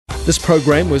This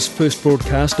program was first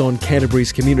broadcast on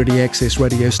Canterbury's community access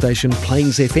radio station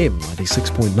Plains FM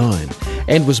 96.9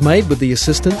 and was made with the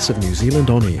assistance of New Zealand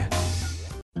On Air.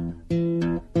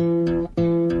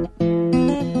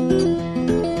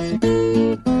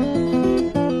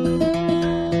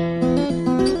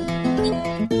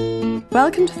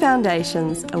 Welcome to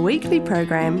Foundations, a weekly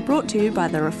program brought to you by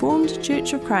the Reformed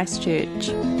Church of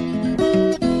Christchurch.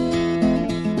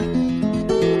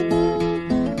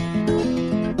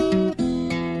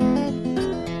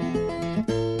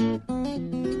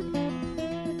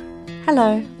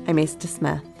 Hello, I'm Esther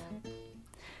Smith.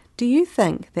 Do you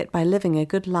think that by living a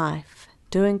good life,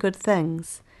 doing good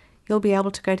things, you'll be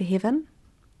able to go to heaven?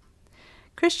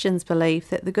 Christians believe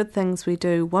that the good things we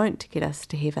do won't get us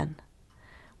to heaven.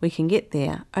 We can get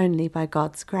there only by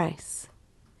God's grace.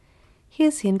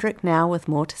 Here's Hendrik now with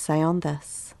more to say on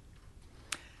this.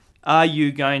 Are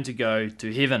you going to go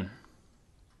to heaven?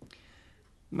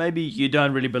 Maybe you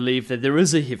don't really believe that there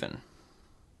is a heaven.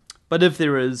 But if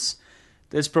there is,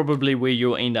 that's probably where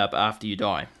you'll end up after you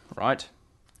die, right?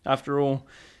 After all,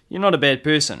 you're not a bad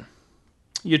person.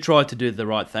 You tried to do the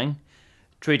right thing,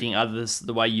 treating others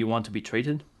the way you want to be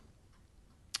treated.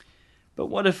 But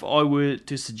what if I were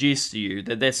to suggest to you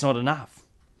that that's not enough?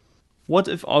 What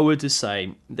if I were to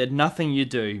say that nothing you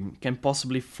do can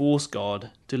possibly force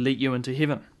God to let you into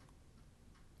heaven?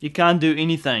 You can't do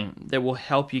anything that will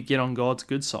help you get on God's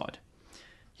good side.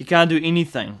 You can't do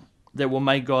anything that will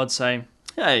make God say,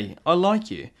 "Hey, I like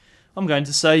you. I'm going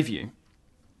to save you."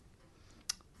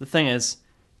 The thing is,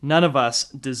 none of us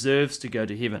deserves to go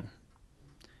to heaven,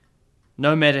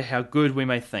 no matter how good we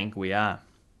may think we are.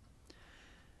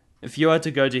 If you are to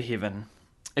go to heaven,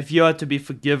 if you are to be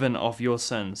forgiven of your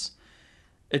sins,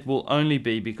 it will only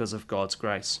be because of God's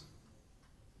grace.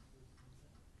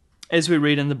 As we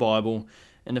read in the Bible,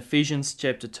 in Ephesians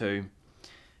chapter 2,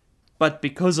 "But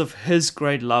because of His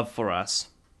great love for us,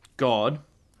 God,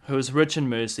 who is rich in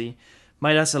mercy,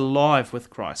 made us alive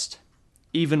with Christ,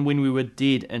 even when we were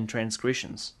dead in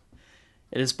transgressions.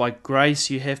 It is by grace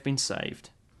you have been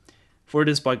saved. For it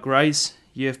is by grace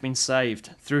you have been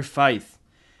saved, through faith.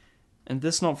 And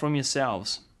this not from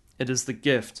yourselves, it is the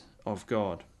gift of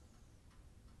God."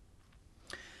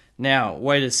 Now,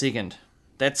 wait a second.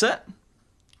 That's it?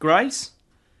 Grace?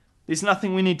 There's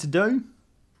nothing we need to do?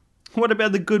 What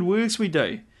about the good works we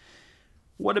do?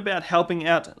 What about helping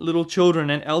out little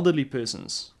children and elderly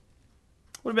persons?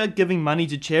 What about giving money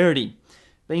to charity,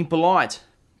 being polite,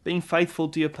 being faithful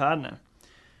to your partner?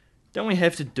 Don't we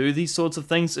have to do these sorts of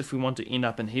things if we want to end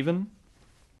up in heaven?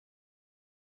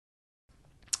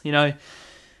 You know,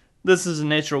 this is a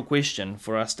natural question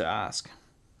for us to ask.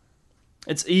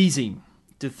 It's easy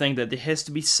to think that there has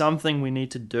to be something we need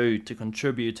to do to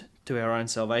contribute to our own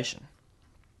salvation.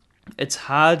 It's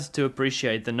hard to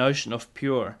appreciate the notion of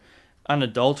pure,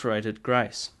 unadulterated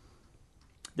grace.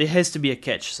 There has to be a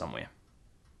catch somewhere.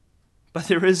 But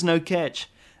there is no catch.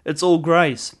 It's all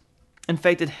grace. In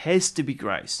fact, it has to be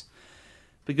grace.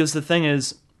 Because the thing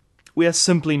is, we are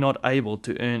simply not able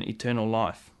to earn eternal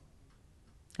life.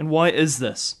 And why is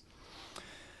this?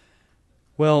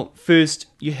 Well, first,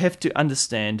 you have to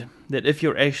understand that if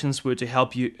your actions were to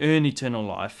help you earn eternal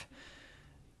life,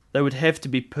 they would have to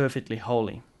be perfectly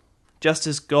holy, just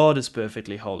as God is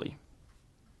perfectly holy.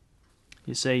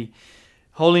 You see,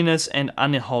 holiness and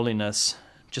unholiness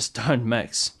just don't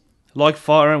mix. Like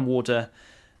fire and water,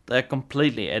 they are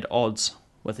completely at odds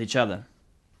with each other.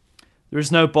 There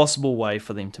is no possible way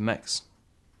for them to mix.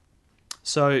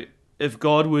 So, if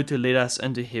God were to let us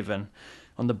into heaven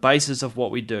on the basis of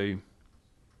what we do,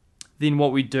 then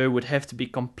what we do would have to be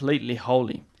completely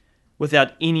holy,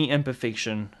 without any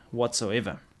imperfection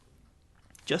whatsoever.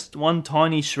 Just one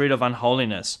tiny shred of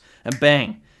unholiness, and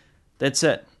bang, that's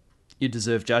it. You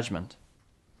deserve judgment.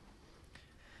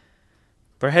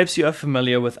 Perhaps you are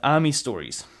familiar with army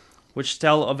stories, which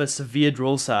tell of a severe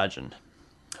drill sergeant,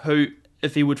 who,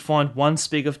 if he would find one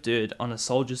speck of dirt on a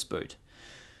soldier's boot,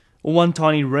 or one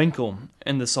tiny wrinkle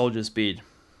in the soldier's bed,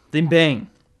 then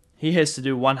bang, he has to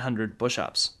do 100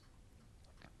 push-ups.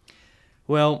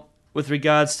 Well, with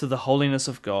regards to the holiness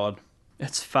of God,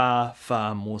 it's far,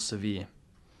 far more severe.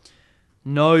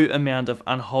 No amount of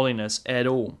unholiness at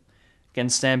all can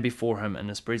stand before Him in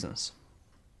His presence.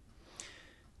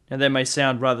 Now that may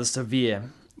sound rather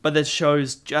severe, but that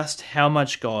shows just how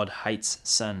much God hates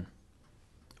sin.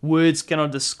 Words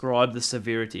cannot describe the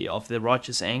severity of the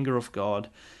righteous anger of God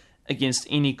against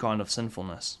any kind of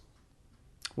sinfulness.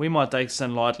 We might take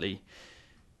sin lightly,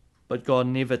 but God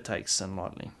never takes sin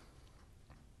lightly.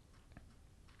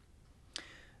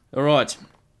 Alright,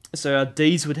 so our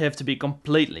deeds would have to be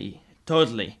completely,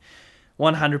 totally,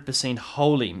 100%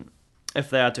 holy if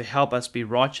they are to help us be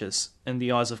righteous in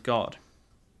the eyes of God.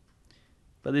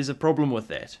 But there's a problem with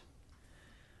that.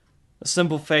 The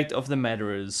simple fact of the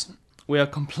matter is, we are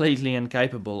completely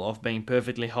incapable of being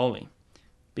perfectly holy,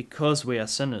 because we are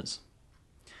sinners.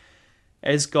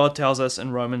 As God tells us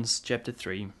in Romans chapter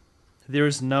 3, there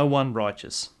is no one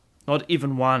righteous, not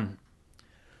even one,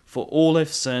 for all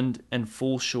have sinned and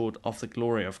fall short of the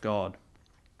glory of God.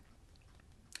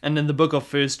 And in the book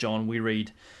of 1 John we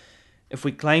read, if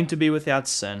we claim to be without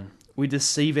sin, we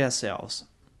deceive ourselves,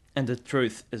 and the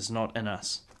truth is not in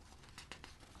us.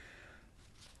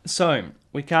 So,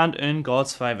 we can't earn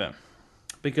God's favour,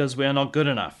 because we are not good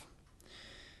enough.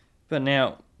 But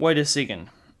now, wait a second.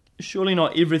 Surely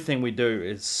not everything we do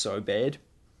is so bad.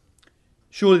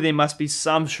 Surely there must be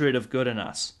some shred of good in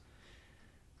us.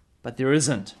 But there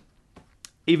isn't.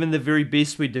 Even the very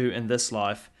best we do in this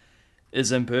life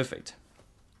is imperfect.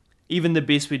 Even the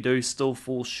best we do still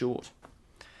falls short.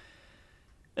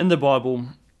 In the Bible,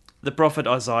 the prophet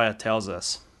Isaiah tells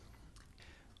us,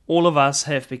 all of us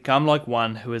have become like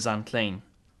one who is unclean,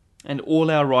 and all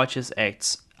our righteous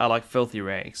acts are like filthy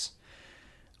rags.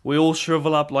 We all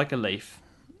shrivel up like a leaf,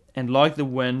 and like the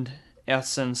wind, our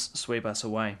sins sweep us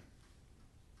away.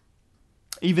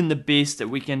 Even the best that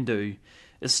we can do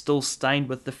is still stained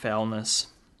with the foulness,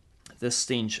 the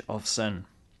stench of sin.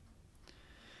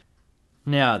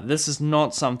 Now, this is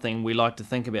not something we like to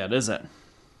think about, is it?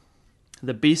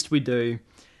 The best we do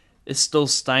is still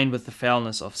stained with the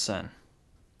foulness of sin.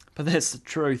 But that's the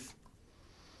truth.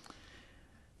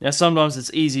 Now, sometimes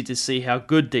it's easy to see how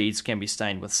good deeds can be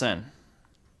stained with sin.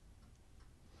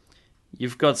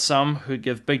 You've got some who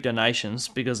give big donations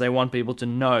because they want people to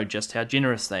know just how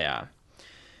generous they are.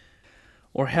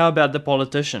 Or how about the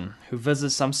politician who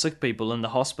visits some sick people in the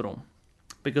hospital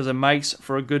because it makes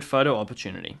for a good photo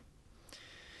opportunity?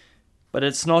 But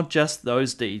it's not just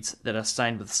those deeds that are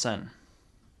stained with sin.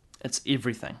 It's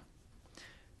everything.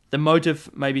 The motive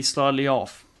may be slightly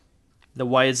off. The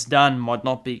way it's done might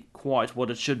not be quite what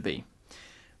it should be.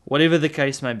 Whatever the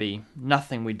case may be,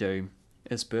 nothing we do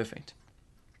is perfect.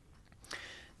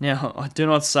 Now, I do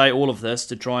not say all of this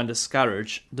to try and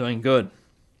discourage doing good.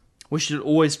 We should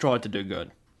always try to do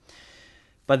good.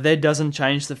 But that doesn't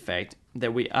change the fact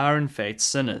that we are in fact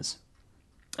sinners,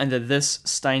 and that this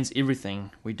stains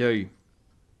everything we do.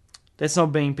 That's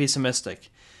not being pessimistic.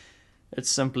 It's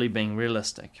simply being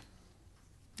realistic.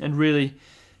 And really,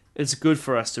 it's good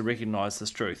for us to recognize this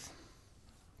truth.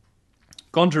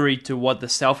 Contrary to what the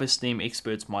self-esteem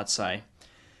experts might say,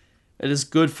 it is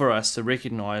good for us to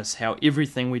recognize how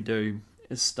everything we do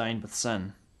is stained with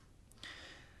sin.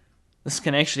 This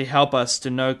can actually help us to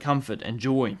know comfort and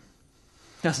joy.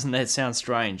 Doesn't that sound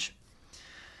strange?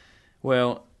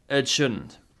 Well, it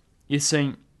shouldn't. You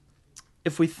see,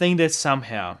 if we think that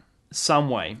somehow, some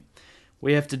way,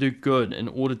 we have to do good in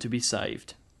order to be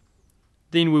saved,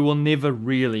 then we will never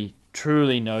really,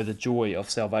 truly know the joy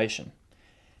of salvation,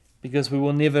 because we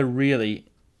will never really,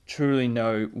 truly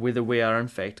know whether we are in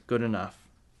fact good enough.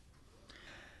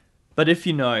 But if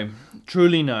you know,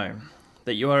 truly know,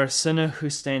 that you are a sinner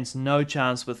who stands no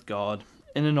chance with God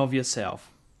in and of yourself,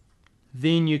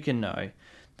 then you can know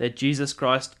that Jesus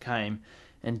Christ came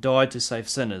and died to save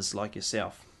sinners like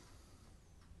yourself.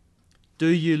 Do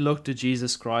you look to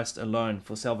Jesus Christ alone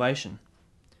for salvation?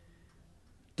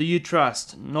 Do you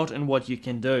trust not in what you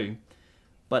can do,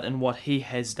 but in what He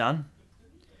has done?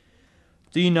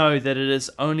 Do you know that it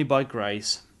is only by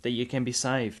grace that you can be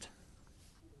saved?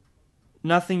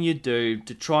 Nothing you do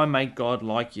to try and make God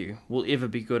like you will ever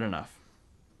be good enough.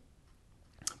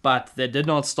 But that did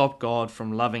not stop God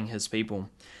from loving His people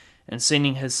and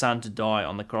sending His Son to die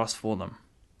on the cross for them.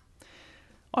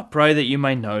 I pray that you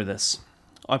may know this.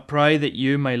 I pray that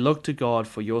you may look to God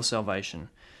for your salvation,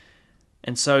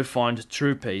 and so find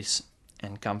true peace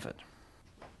and comfort.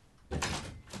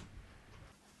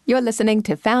 You're listening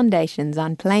to Foundations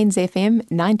on Plains FM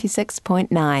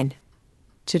 96.9.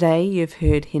 Today you've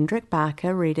heard Hendrik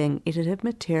Barker reading edited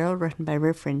material written by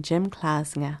Reverend Jim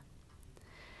Klausner.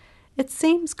 It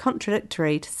seems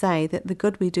contradictory to say that the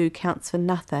good we do counts for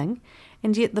nothing,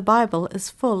 and yet the Bible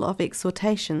is full of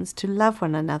exhortations to love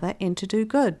one another and to do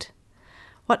good.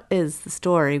 What is the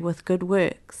story with good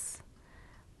works?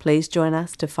 Please join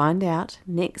us to find out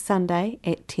next Sunday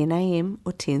at 10 a.m.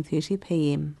 or 10:30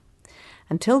 p.m.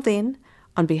 Until then,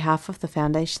 on behalf of the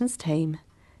Foundations team,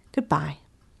 goodbye.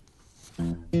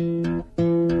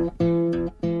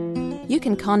 You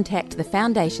can contact the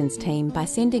Foundations team by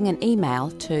sending an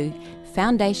email to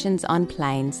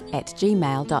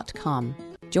foundationsonplains@gmail.com.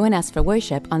 Join us for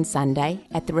worship on Sunday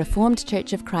at the Reformed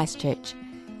Church of Christchurch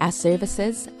Our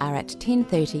services are at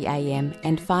 10:30am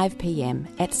and 5pm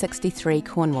at 63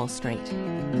 Cornwall Street.